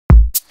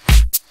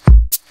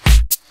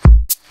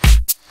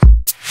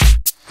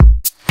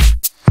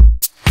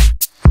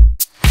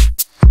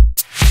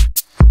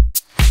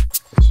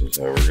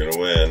how we're gonna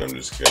win. I'm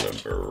just gonna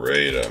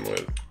berate them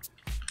with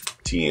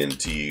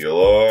TNT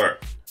galore.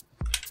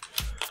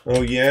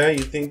 Oh yeah,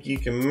 you think you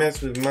can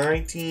mess with my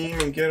team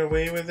and get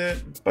away with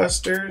it,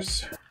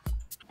 busters?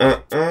 Yeah.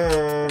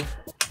 Yeah.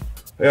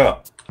 Yeah.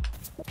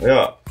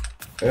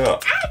 Yeah.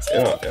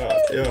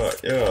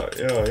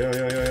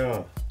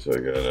 So I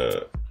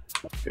gotta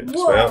get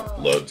snap,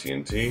 load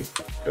TNT,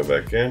 go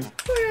back in.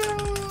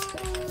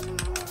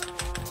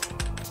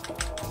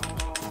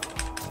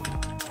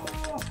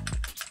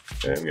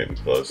 Okay, I'm getting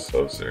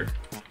closer.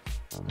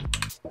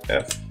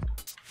 F.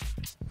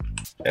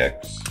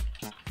 X.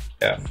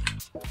 F.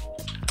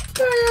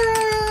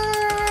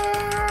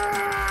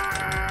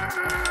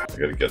 I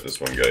gotta get this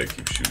one guy who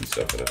keeps shooting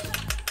stuff at us.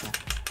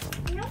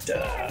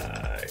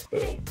 Die.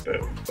 Boom,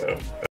 boom, boom.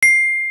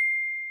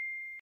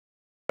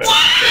 I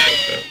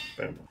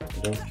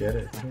don't get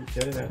it. I don't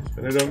get it,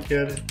 Aspen. I don't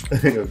get it.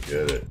 I don't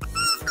get it.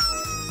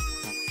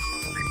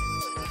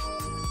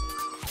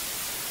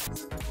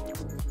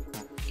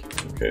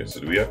 Okay, so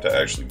do we have to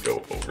actually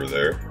go over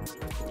there?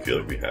 I feel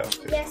like we have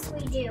to. Yes,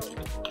 we do.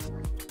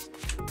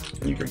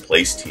 And you can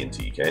place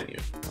TNT, can't you?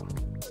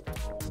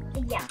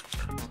 Yeah.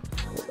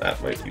 Well,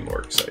 that might be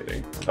more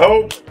exciting.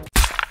 Oh!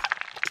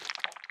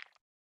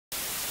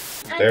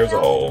 There's a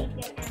hole.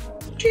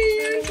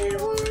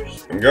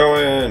 I'm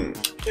going!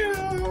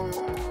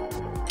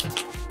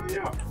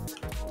 Yeah.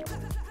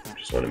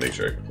 Just want to make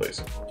sure I can place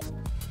it.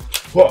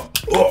 Whoa!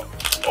 Whoa!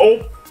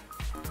 Oh!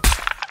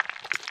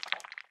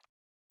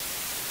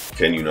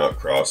 Can you not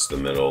cross the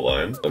middle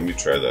line? Let me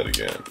try that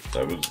again.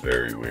 That was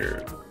very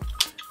weird.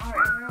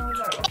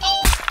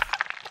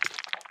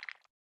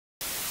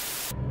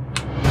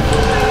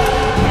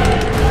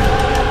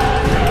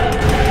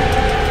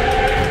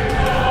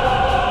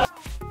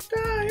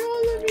 Die,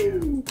 all of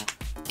you!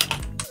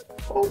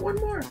 Oh, one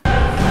more.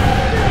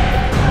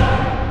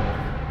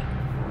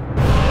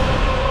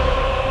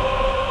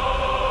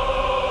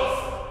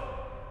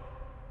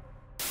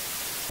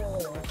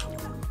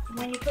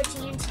 When you put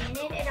TNT in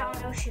it, it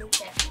auto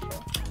shoots at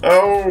people.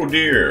 Oh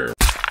dear!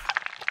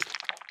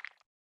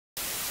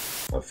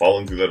 I've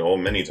fallen through that hole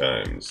many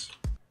times.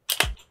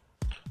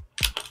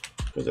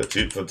 Was a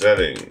tit for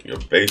tatting. Your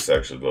base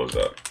actually blows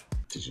up.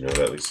 Did you know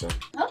that, Lisa?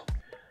 Oh.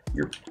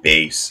 Your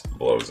base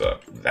blows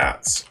up.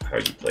 That's how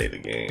you play the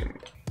game.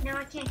 Now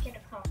I can't get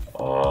across.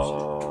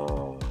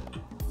 Oh.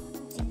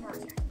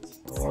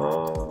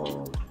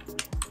 Oh.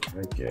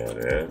 I get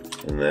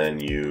it. And then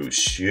you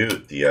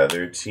shoot the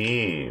other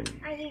team.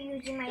 Are you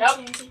using my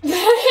TNT?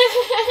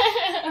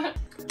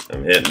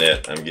 I'm hitting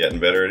it. I'm getting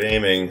better at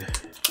aiming.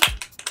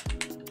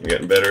 I'm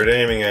getting better at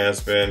aiming,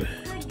 Aspen.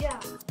 Good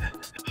job.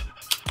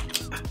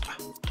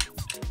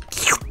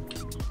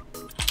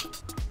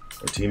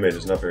 Our teammate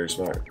is not very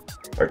smart.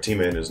 Our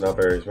teammate is not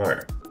very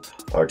smart.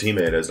 Our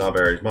teammate is not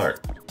very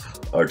smart.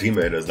 Our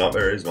teammate is not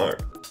very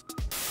smart.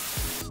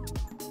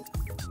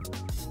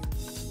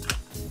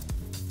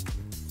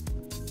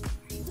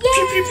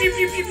 Pew, pew, pew,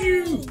 pew, pew,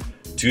 pew.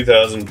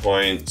 2,000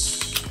 points.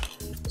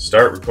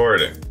 Start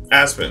recording.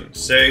 Aspen,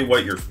 say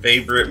what your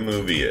favorite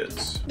movie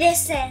is.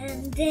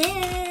 Descendants.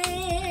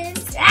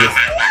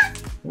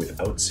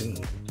 Without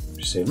seeing.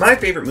 Just say, my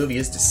favorite movie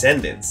is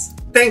Descendants.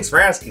 Thanks for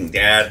asking,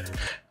 Dad.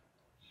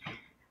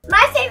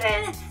 My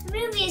favorite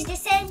movie is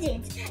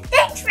Descendants.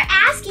 Thanks for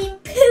asking,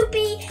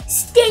 poopy,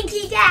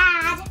 stinky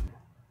dad.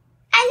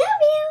 I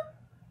love you.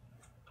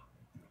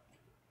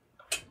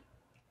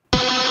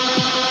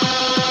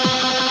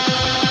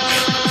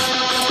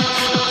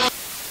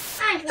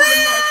 I'm the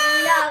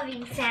most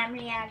loving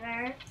family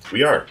ever.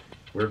 We are.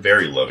 We're a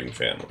very loving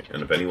family.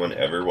 And if anyone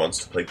ever wants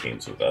to play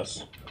games with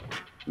us,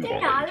 we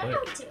won't let you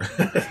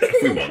play.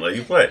 We won't let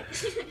you play.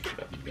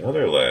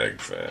 Another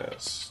lag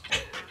fest.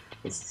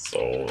 This is so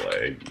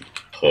laggy.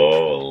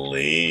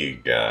 Holy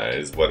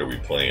guys, what are we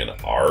playing?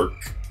 Ark?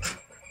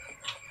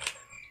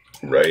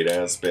 Right,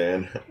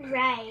 Aspen?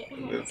 Right.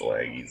 It's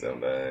laggy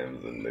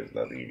sometimes, and there's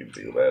nothing you can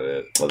do about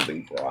it.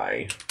 Nothing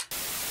fly.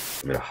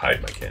 I'm gonna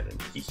hide my cannon.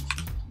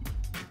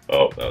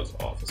 Oh, that was an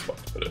awful spot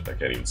to put it. I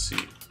can't even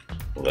see.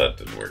 Well, that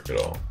didn't work at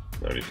all.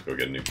 Now I need to go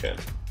get a new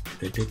cannon.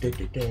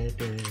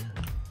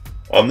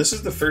 This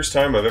is the first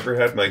time I've ever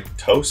had my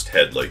toast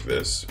head like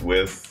this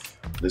with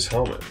this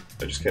helmet.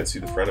 I just can't see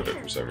the front of it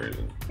for some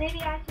reason. Maybe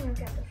I can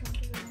look at the front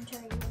of it and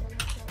tell you what it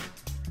looks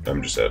like.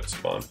 I'm just at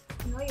spawn.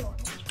 No, you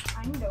aren't.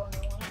 I'm the only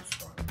one at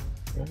spawn.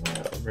 Oh,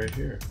 I'm right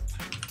here.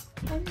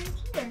 I'm right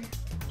here.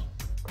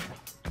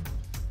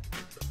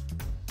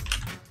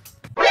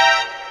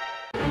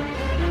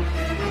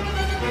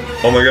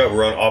 Oh my god,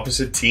 we're on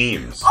opposite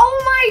teams.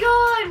 Oh my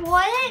god,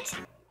 what?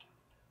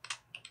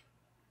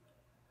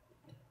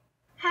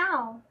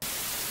 How?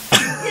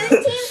 Whose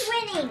team's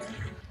winning?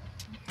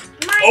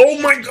 Oh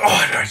my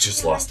god, I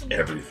just lost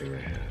everything I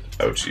had.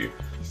 Ouchie.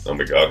 Oh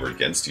my god, we're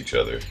against each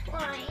other.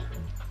 Why?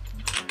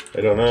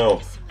 I don't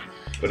know,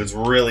 but it's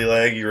really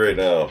laggy right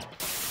now.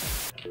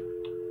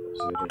 Is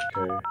it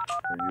okay?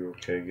 Are you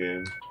okay,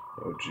 game?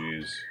 Oh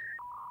jeez.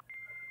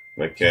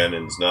 My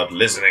cannon's not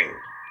listening.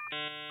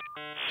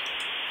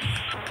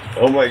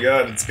 Oh my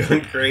god, it's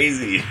going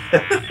crazy.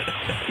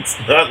 It's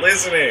not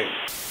listening.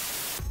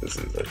 This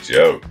is a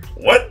joke.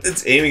 What?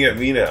 It's aiming at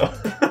me now.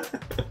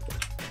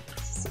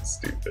 This is so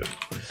stupid.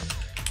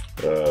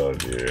 Oh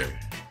dear.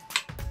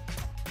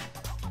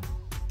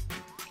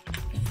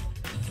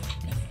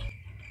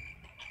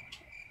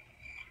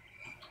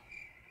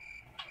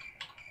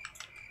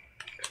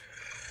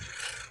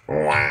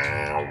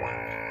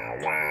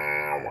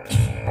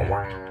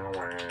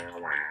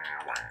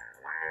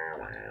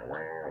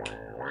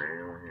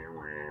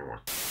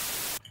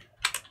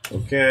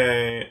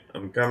 Okay,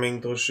 I'm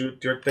coming to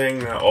shoot your thing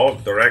now. Oh,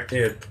 direct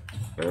hit.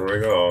 There we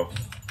go.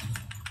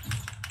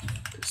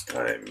 This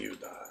time you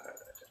die.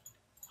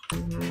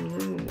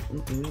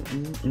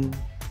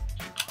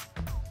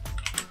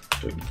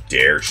 Don't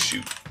dare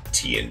shoot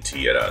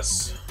TNT at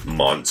us,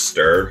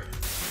 monster.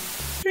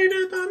 She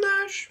did the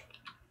mash.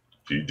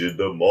 She did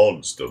the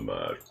monster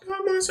mash. The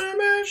monster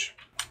mash.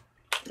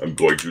 I'm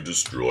going to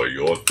destroy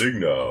your thing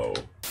now.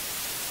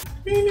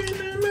 She did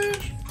the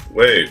mash.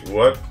 Wait,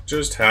 what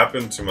just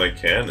happened to my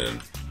cannon?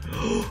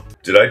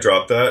 Did I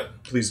drop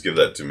that? Please give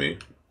that to me.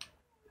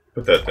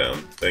 Put that down.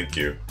 Thank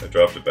you. I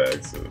dropped it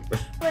back. So.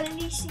 But at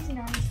least he's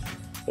nice.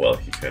 Well,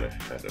 he kind of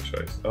had no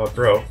choice. Oh,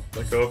 bro,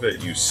 let go of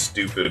it, you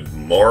stupid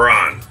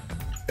moron.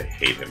 I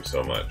hate him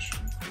so much.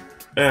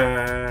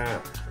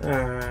 It's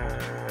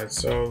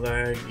so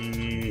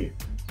laggy.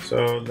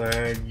 So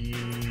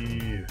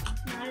laggy.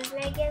 Not as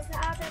laggy as the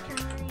other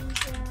times,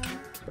 though.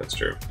 That's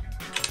true.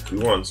 Who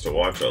wants to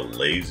watch a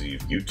lazy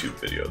YouTube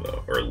video,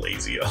 though? Or a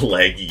laggy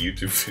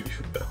YouTube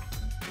video, though?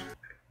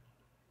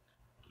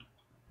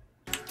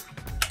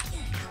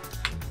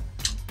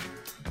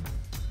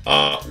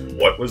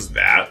 What was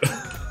that?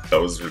 That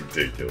was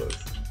ridiculous.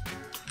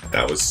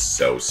 That was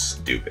so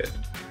stupid.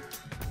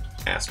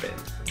 Aspen,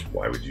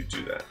 why would you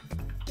do that?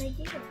 I did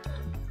it.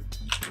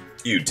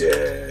 You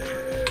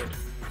did.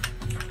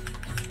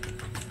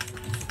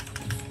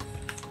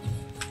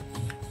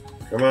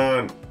 Come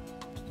on.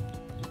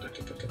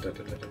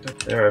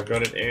 There, I've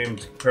got it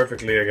aimed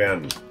perfectly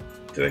again.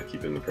 Did I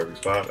keep it in the perfect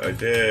spot? I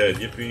did.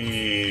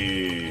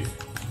 Yippee.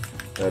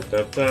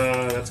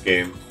 That's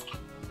game.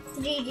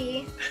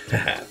 GG.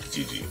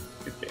 GG.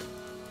 Good game.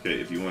 Okay,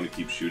 if you want to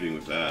keep shooting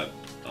with that,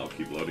 I'll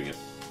keep loading it.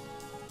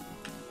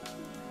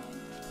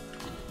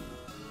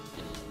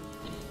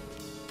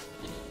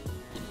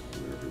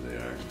 Wherever they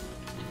are.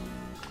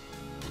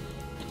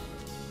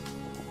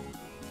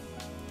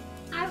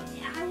 I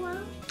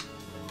won't.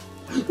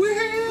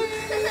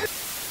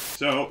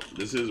 So,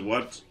 this is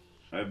what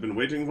I've been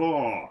waiting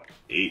for.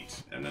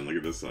 8. And then look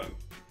at this one.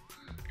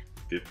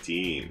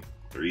 15.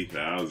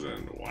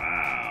 3,000.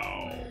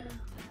 Wow.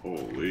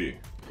 Holy.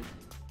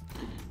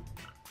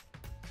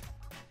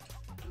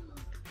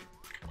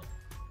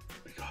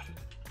 I got it.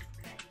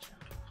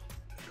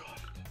 I got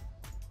it.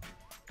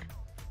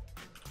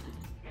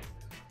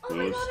 Oh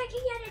my god, I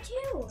can get it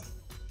too.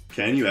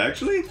 Can you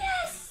actually?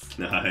 Yes.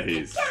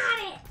 Nice.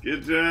 Got it.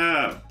 Good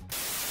job.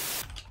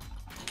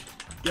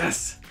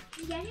 Yes.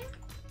 You get it?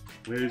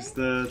 Where's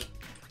the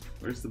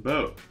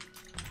boat?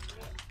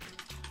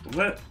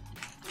 What?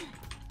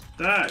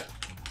 That.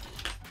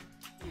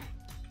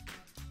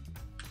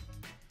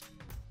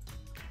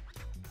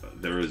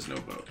 There is no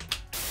boat.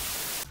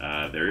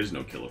 There is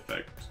no kill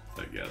effect,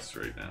 I guess,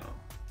 right now.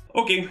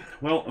 Okay,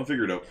 well, I'll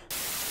figure it out.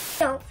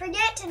 Don't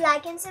forget to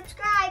like and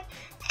subscribe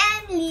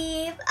and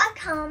leave a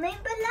comment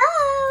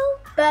below.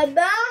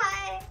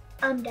 Bye-bye.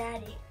 I'm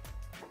Daddy.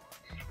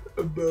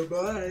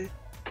 Bye-bye.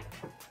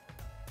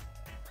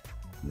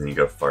 And then you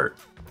go fart.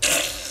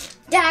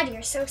 Dad,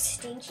 you're so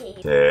stinky.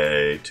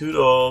 Okay,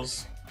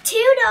 toodles.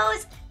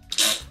 Toodles.